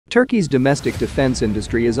Turkey's domestic defense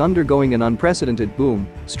industry is undergoing an unprecedented boom,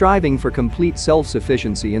 striving for complete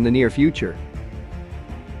self-sufficiency in the near future.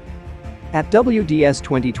 At WDS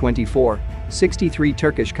 2024, 63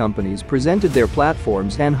 Turkish companies presented their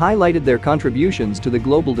platforms and highlighted their contributions to the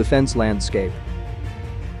global defense landscape.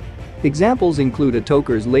 Examples include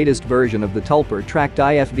Atoker's latest version of the Tulper-tracked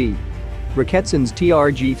IFV, Roketsan's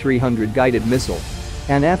TRG-300 guided missile,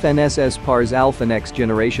 and FNSS Par's Alpha Next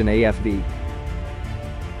Generation AFV.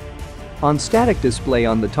 On static display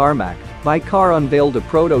on the tarmac, Baykar unveiled a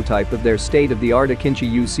prototype of their state-of-the-art Akinci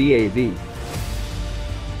UCAV.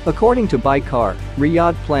 According to Baykar,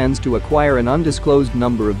 Riyadh plans to acquire an undisclosed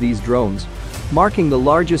number of these drones, marking the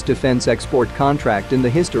largest defense export contract in the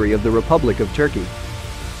history of the Republic of Turkey.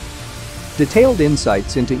 Detailed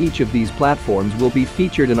insights into each of these platforms will be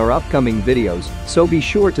featured in our upcoming videos, so be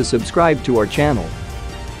sure to subscribe to our channel.